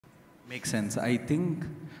Makes sense. I think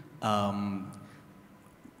I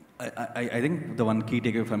think the one key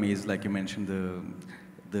takeaway for me is, like you mentioned,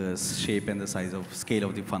 the shape and the size of scale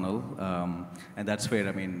of the funnel, and that's where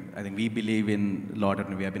I think we believe in a lot,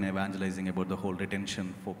 and we have been evangelizing about the whole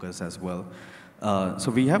retention focus as well.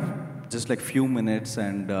 So we have just like few minutes,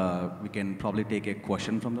 and we can probably take a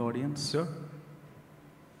question from the audience. Sure.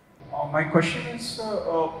 My question is,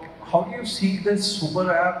 how do you see this super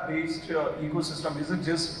app-based ecosystem? Is it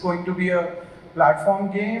just going to be a platform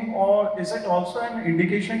game, or is it also an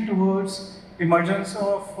indication towards emergence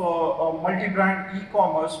of multi-brand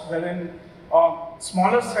e-commerce, wherein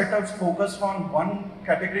smaller setups focused on one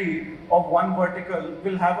category or one vertical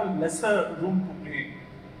will have a lesser room to play?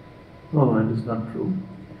 No, it is not true.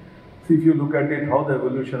 See, if you look at it, how the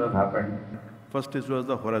evolution has happened. First, it was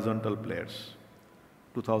the horizontal players.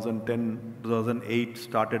 2010, 2008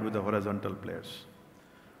 started with the horizontal players.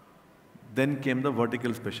 Then came the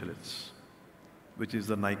vertical specialists, which is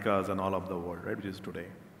the Nikas and all of the world, right, which is today.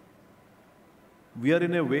 We are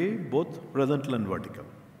in a way both horizontal and vertical,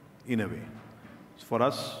 in a way. For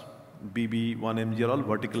us, BB, 1MG are all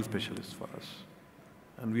vertical specialists for us.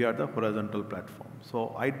 And we are the horizontal platform.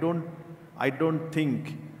 So I don't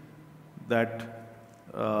think that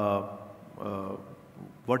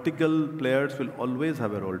vertical players will always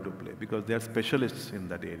have a role to play because they are specialists in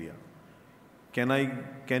that area.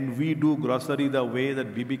 Can we do grocery the way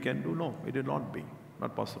that BB can do? No, it will not be.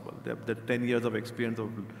 Not possible. They have the 10 years of experience of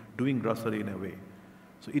doing grocery in a way.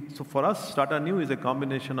 So for us, Tata Neu is a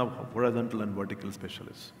combination of horizontal and vertical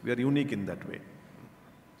specialists. We are unique in that way.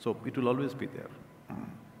 So it will always be there.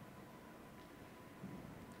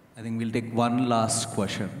 I think we'll take one last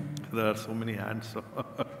question. There are so many hands. So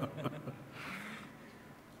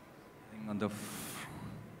On the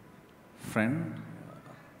friend.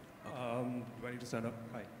 Ready to stand up?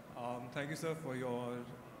 Hi. Thank you, sir, for your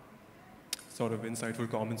sort of insightful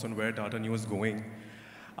comments on where Tata Neu is going.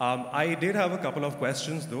 I did have a couple of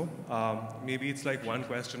questions, though. Maybe it's like one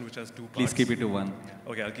question which has two parts. Please keep it to one.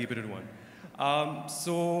 Okay, I'll keep it at one.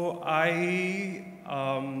 So I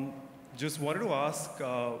just wanted to ask,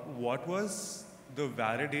 what was the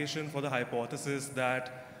validation for the hypothesis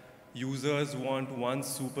that users want one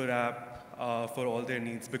super app for all their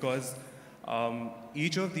needs? Because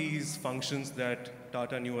each of these functions that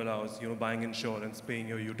Tata Neu allows, buying insurance, paying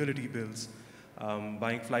your utility bills,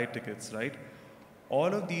 buying flight tickets, right?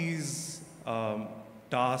 All of these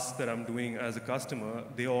tasks that I'm doing as a customer,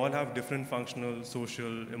 they all have different functional,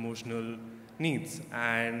 social, emotional needs.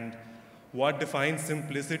 And what defines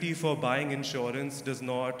simplicity for buying insurance does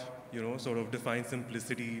not, sort of define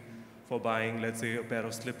simplicity for buying, let's say, a pair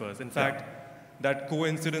of slippers. In fact, that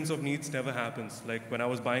coincidence of needs never happens. Like when I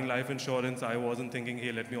was buying life insurance, I wasn't thinking,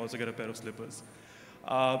 hey, let me also get a pair of slippers.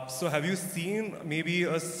 So have you seen maybe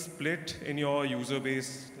a split in your user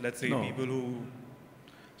base, let's say people who...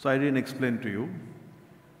 So I didn't explain to you.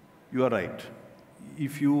 You are right.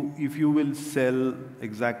 If you will sell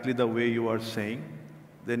exactly the way you are saying,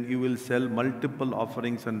 then you will sell multiple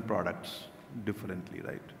offerings and products differently,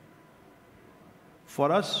 right?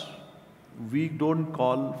 For us, we don't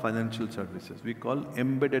call financial services. We call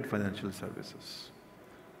embedded financial services.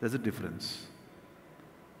 There's a difference.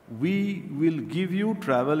 We will give you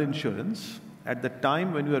travel insurance at the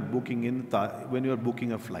time when you are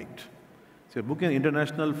booking a flight. So you're booking an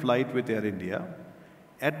international flight with Air India.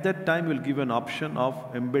 At that time, we'll give you an option of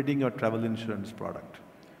embedding your travel insurance product.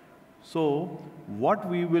 So what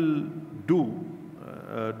we will do,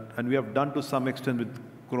 and we have done to some extent with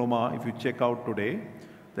Chroma, if you check out today,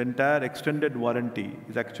 the entire extended warranty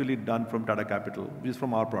is actually done from Tata Capital, which is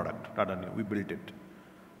from our product, Tata Neu. We built it.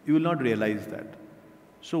 You will not realize that.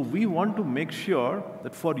 So we want to make sure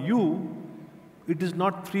that for you, it is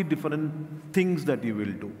not three different things that you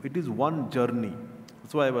will do. It is one journey.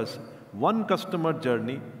 That's why I was one customer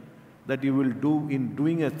journey that you will do in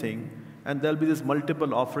doing a thing, and there'll be this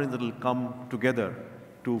multiple offerings that will come together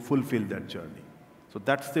to fulfill that journey. So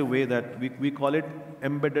that's the way that we call it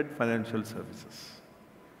embedded financial services.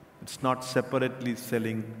 It's not separately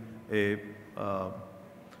selling a...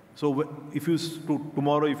 so if you,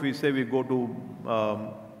 tomorrow if we say we go to,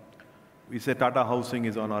 we say Tata Housing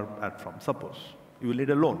is on our platform, suppose, you will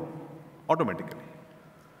need a loan automatically.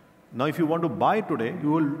 Now if you want to buy today,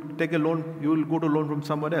 you will take a loan, you will go to loan from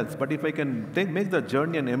somewhere else. But if I can make the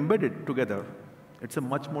journey and embed it together, it's a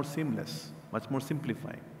much more seamless, much more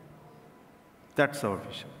simplifying. That's our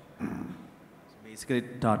vision. So basically,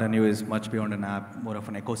 Tata Neu is much beyond an app, more of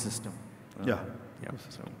an ecosystem. Yeah.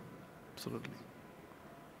 So. Absolutely.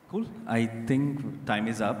 Cool. I think time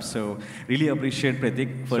is up. So really appreciate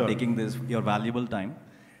Pratik for taking this, your valuable time.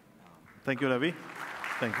 Thank you, Ravi.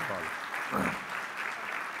 Thank you, Paul.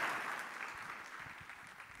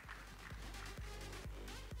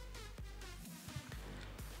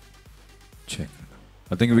 Check.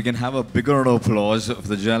 I think we can have a bigger round of applause for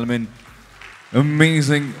the gentlemen.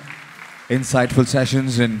 Amazing, insightful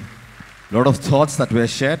sessions and a lot of thoughts that were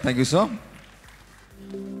shared. Thank you, sir.